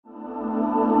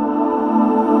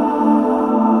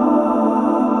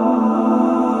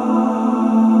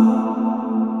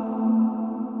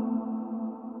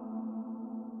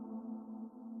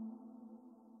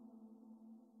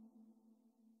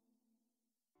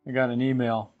I got an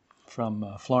email from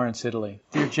Florence, Italy.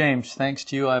 Dear James, thanks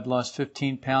to you, I've lost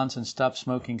 15 pounds and stopped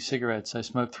smoking cigarettes. I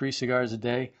smoke 3 cigars a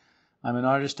day. I'm an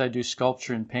artist. I do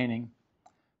sculpture and painting,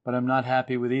 but I'm not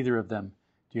happy with either of them.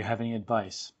 Do you have any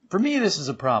advice? For me, this is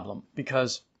a problem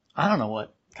because I don't know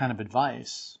what kind of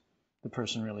advice the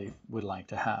person really would like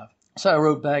to have. So I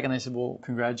wrote back and I said, well,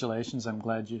 congratulations. I'm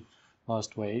glad you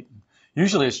lost weight.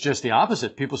 Usually it's just the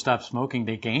opposite. People stop smoking,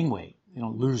 they gain weight. They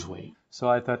don't lose weight. So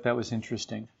I thought that was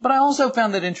interesting. But I also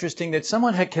found it interesting that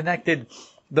someone had connected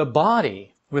the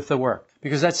body with the work,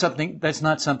 because that's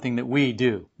not something that we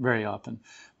do very often.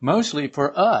 Mostly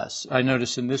for us, I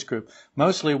notice in this group,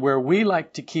 mostly where we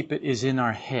like to keep it is in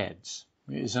our heads,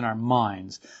 is in our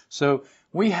minds. So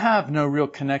we have no real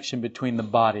connection between the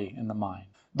body and the mind.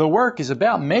 The work is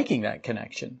about making that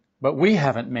connection, but we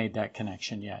haven't made that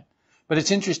connection yet. But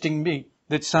it's interesting to me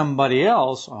that somebody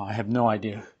else, I have no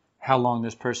idea how long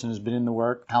this person has been in the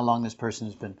work, how long this person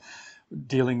has been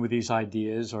dealing with these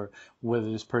ideas, or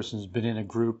whether this person has been in a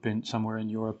group somewhere in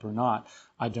Europe or not.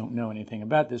 I don't know anything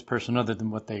about this person other than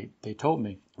what they told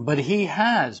me. But he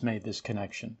has made this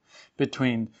connection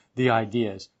between the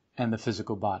ideas and the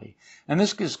physical body. And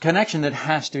this is a connection that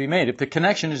has to be made. If the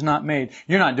connection is not made,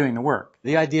 you're not doing the work.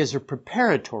 The ideas are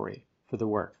preparatory for the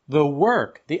work. The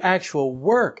work, the actual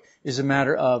work, is a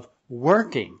matter of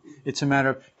working. It's a matter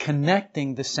of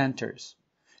connecting the centers.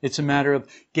 It's a matter of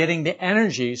getting the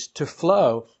energies to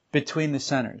flow between the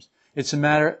centers. It's a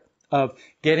matter of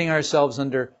getting ourselves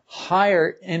under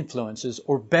higher influences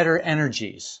or better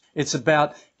energies. It's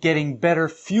about getting better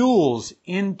fuels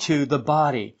into the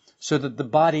body so that the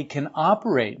body can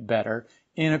operate better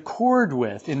in accord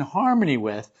with, in harmony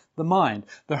with the mind.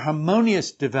 The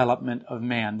harmonious development of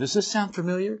man. Does this sound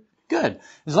familiar? Good.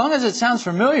 As long as it sounds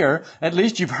familiar, at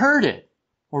least you've heard it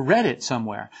or read it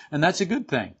somewhere. And that's a good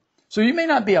thing. So you may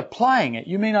not be applying it.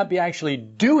 You may not be actually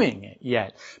doing it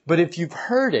yet. But if you've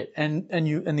heard it and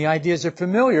the ideas are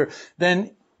familiar,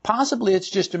 then possibly it's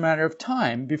just a matter of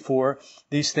time before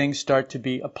these things start to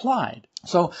be applied.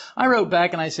 So I wrote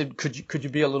back and I said, could you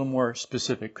be a little more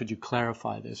specific? Could you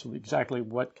clarify this? Exactly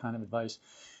what kind of advice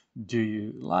do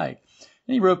you like?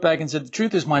 And he wrote back and said, the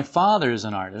truth is my father is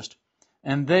an artist,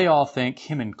 and they all think,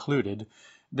 him included,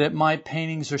 that my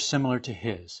paintings are similar to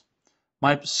his.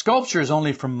 My sculpture is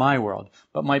only from my world,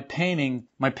 but my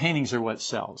paintings are what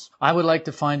sells. I would like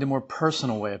to find a more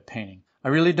personal way of painting. I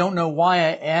really don't know why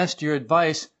I asked your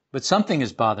advice, but something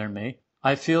is bothering me.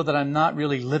 I feel that I'm not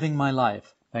really living my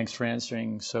life. Thanks for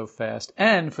answering so fast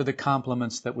and for the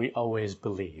compliments that we always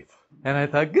believe. And I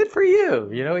thought, good for you.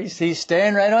 You know, he's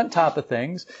staying right on top of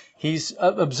things. He's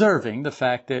observing the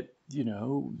fact that, you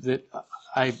know, that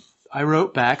I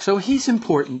wrote back. So he's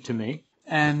important to me.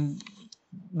 And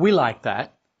we like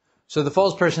that. So the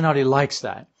false personality likes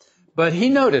that. But he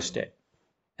noticed it.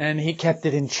 And he kept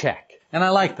it in check. And I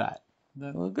like that.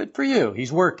 Well, good for you.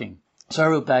 He's working. So I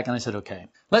wrote back and I said, okay,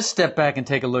 let's step back and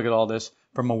take a look at all this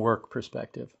from a work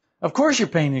perspective. Of course your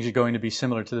paintings are going to be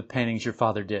similar to the paintings your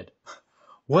father did.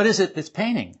 What is it that's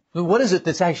painting? What is it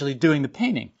that's actually doing the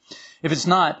painting? If it's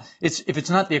not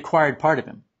the acquired part of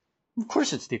him. Of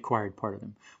course it's the acquired part of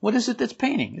him. What is it that's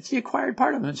painting? It's the acquired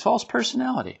part of him. It's false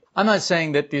personality. I'm not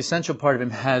saying that the essential part of him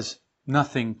has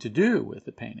nothing to do with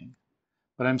the painting.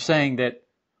 But I'm saying that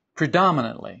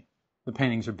predominantly the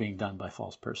paintings are being done by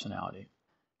false personality.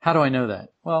 How do I know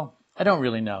that? Well, I don't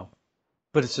really know.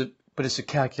 But it's a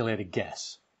calculated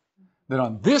guess. That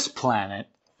on this planet,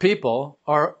 people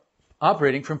are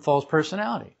operating from false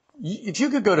personality. If you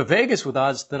could go to Vegas with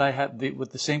odds that I have,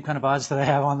 with the same kind of odds that I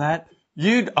have on that,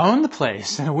 you'd own the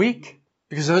place in a week.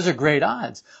 Because those are great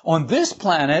odds. On this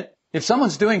planet, if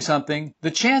someone's doing something,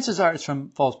 the chances are it's from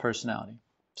false personality.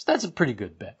 So that's a pretty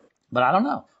good bet. But I don't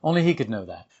know. Only he could know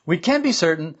that. We can be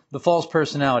certain the false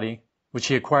personality, which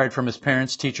he acquired from his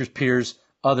parents, teachers, peers,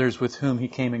 others with whom he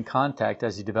came in contact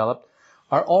as he developed,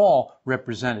 are all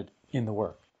represented in the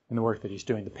work that he's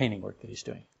doing, the painting work that he's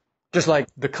doing. Just like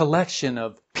the collection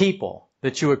of people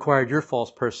that you acquired your false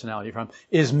personality from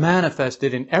is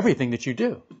manifested in everything that you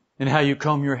do, in how you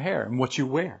comb your hair, in what you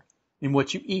wear, in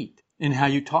what you eat, in how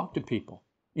you talk to people,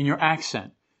 in your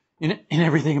accent, in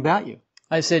everything about you.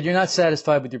 I said, you're not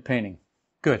satisfied with your painting.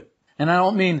 Good. And I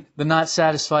don't mean the not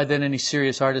satisfied that any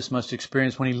serious artist must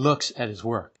experience when he looks at his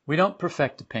work. We don't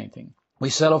perfect a painting. We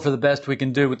settle for the best we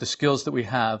can do with the skills that we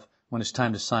have when it's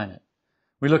time to sign it.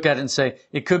 We look at it and say,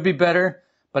 it could be better,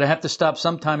 but I have to stop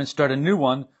sometime and start a new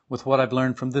one with what I've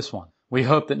learned from this one. We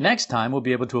hope that next time we'll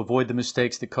be able to avoid the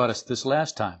mistakes that caught us this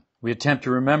last time. We attempt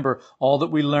to remember all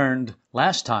that we learned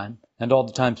last time and all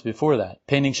the times before that.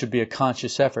 Painting should be a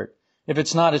conscious effort. If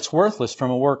it's not, it's worthless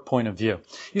from a work point of view.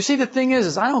 You see, the thing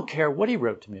is I don't care what he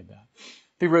wrote to me about.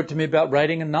 If he wrote to me about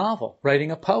writing a novel,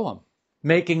 writing a poem,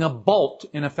 making a bolt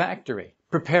in a factory,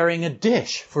 preparing a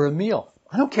dish for a meal,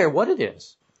 I don't care what it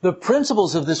is. The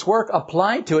principles of this work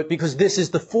apply to it because this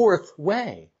is the fourth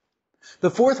way.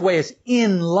 The fourth way is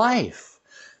in life.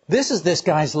 This is this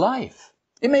guy's life.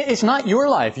 It's not your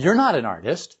life. You're not an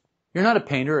artist. You're not a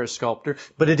painter or a sculptor,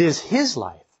 but it is his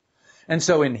life. And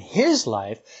so in his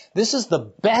life, this is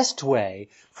the best way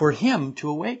for him to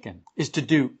awaken, is to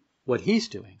do what he's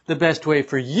doing. The best way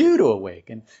for you to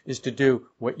awaken is to do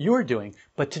what you're doing,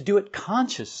 but to do it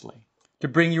consciously, to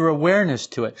bring your awareness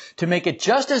to it, to make it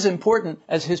just as important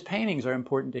as his paintings are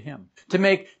important to him, to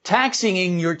make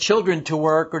taxiing your children to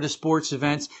work or to sports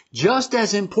events just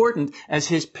as important as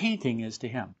his painting is to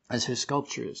him, as his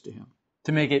sculpture is to him,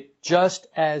 to make it just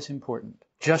as important,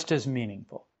 just as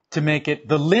meaningful, to make it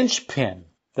the linchpin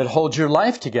that holds your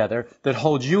life together, that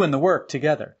holds you and the work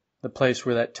together, the place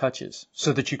where that touches,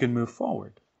 so that you can move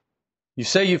forward. You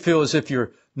say you feel as if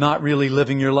you're not really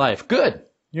living your life. Good.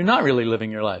 You're not really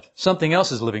living your life. Something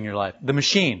else is living your life. The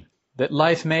machine that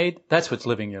life made, that's what's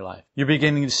living your life. You're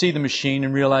beginning to see the machine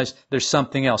and realize there's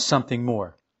something else, something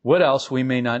more. What else we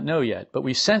may not know yet, but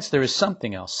we sense there is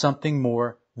something else, something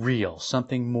more real,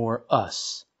 something more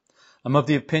us. I'm of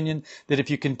the opinion that if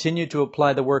you continue to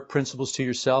apply the work principles to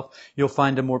yourself, you'll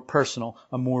find a more personal,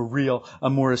 a more real, a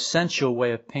more essential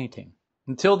way of painting.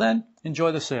 Until then,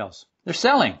 enjoy the sales. They're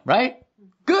selling, right?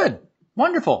 Good.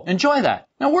 Wonderful. Enjoy that.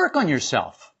 Now work on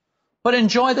yourself, but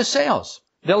enjoy the sales.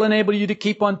 They'll enable you to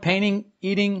keep on painting,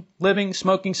 eating, living,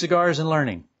 smoking cigars, and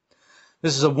learning.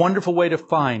 This is a wonderful way to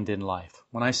find in life.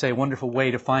 When I say wonderful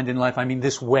way to find in life, I mean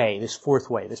this way, this fourth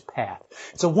way, this path.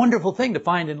 It's a wonderful thing to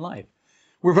find in life.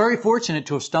 We're very fortunate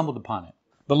to have stumbled upon it.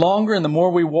 The longer and the more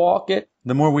we walk it,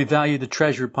 the more we value the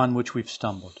treasure upon which we've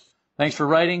stumbled. Thanks for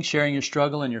writing, sharing your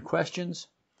struggle and your questions.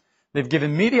 They've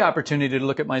given me the opportunity to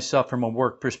look at myself from a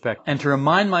work perspective and to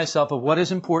remind myself of what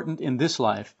is important in this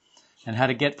life and how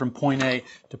to get from point A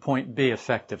to point B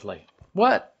effectively.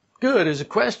 What good is a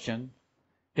question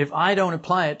if I don't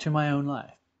apply it to my own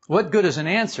life? What good is an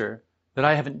answer that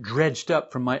I haven't dredged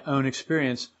up from my own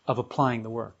experience of applying the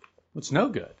work? It's no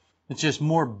good. It's just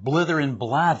more blither and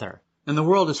blather. And the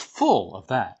world is full of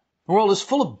that. The world is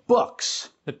full of books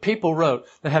that people wrote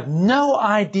that have no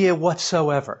idea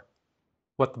whatsoever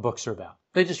what the books are about.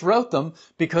 They just wrote them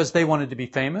because they wanted to be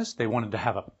famous. They wanted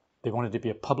to be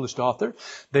a published author.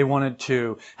 They wanted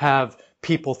to have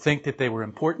people think that they were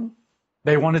important.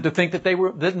 They wanted to think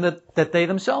that they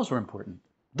themselves were important.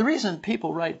 The reason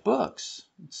people write books,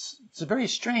 it's a very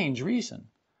strange reason.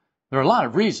 There are a lot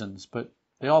of reasons, but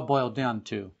they all boil down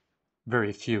to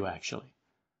very few, actually.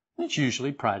 It's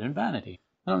usually pride and vanity.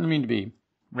 I don't mean to be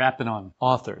rapping on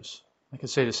authors. I could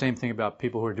say the same thing about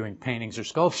people who are doing paintings or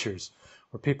sculptures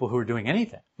or people who are doing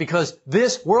anything. Because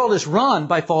this world is run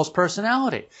by false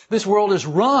personality. This world is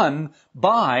run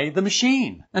by the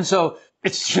machine. And so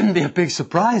it shouldn't be a big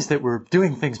surprise that we're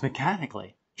doing things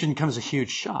mechanically. It shouldn't come as a huge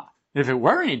shock. If it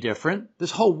were any different,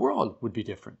 this whole world would be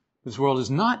different. This world is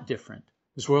not different.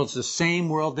 This world's the same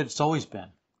world that it's always been.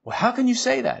 Well, how can you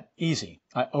say that? Easy.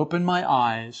 I open my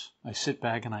eyes, I sit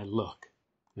back and I look.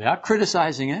 Without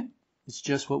criticizing it, it's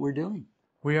just what we're doing.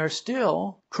 We are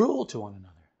still cruel to one another.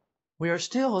 We are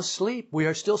still asleep. We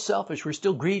are still selfish. We're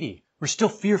still greedy. We're still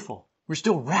fearful. We're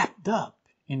still wrapped up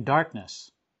in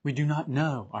darkness. We do not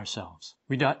know ourselves.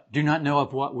 We do not know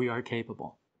of what we are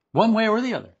capable. One way or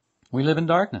the other. We live in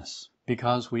darkness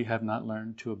because we have not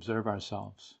learned to observe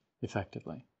ourselves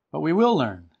effectively. But we will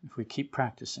learn if we keep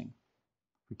practicing.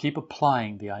 We keep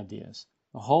applying the ideas.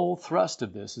 The whole thrust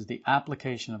of this is the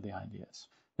application of the ideas.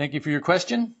 Thank you for your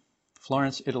question.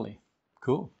 Florence, Italy.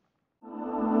 Cool.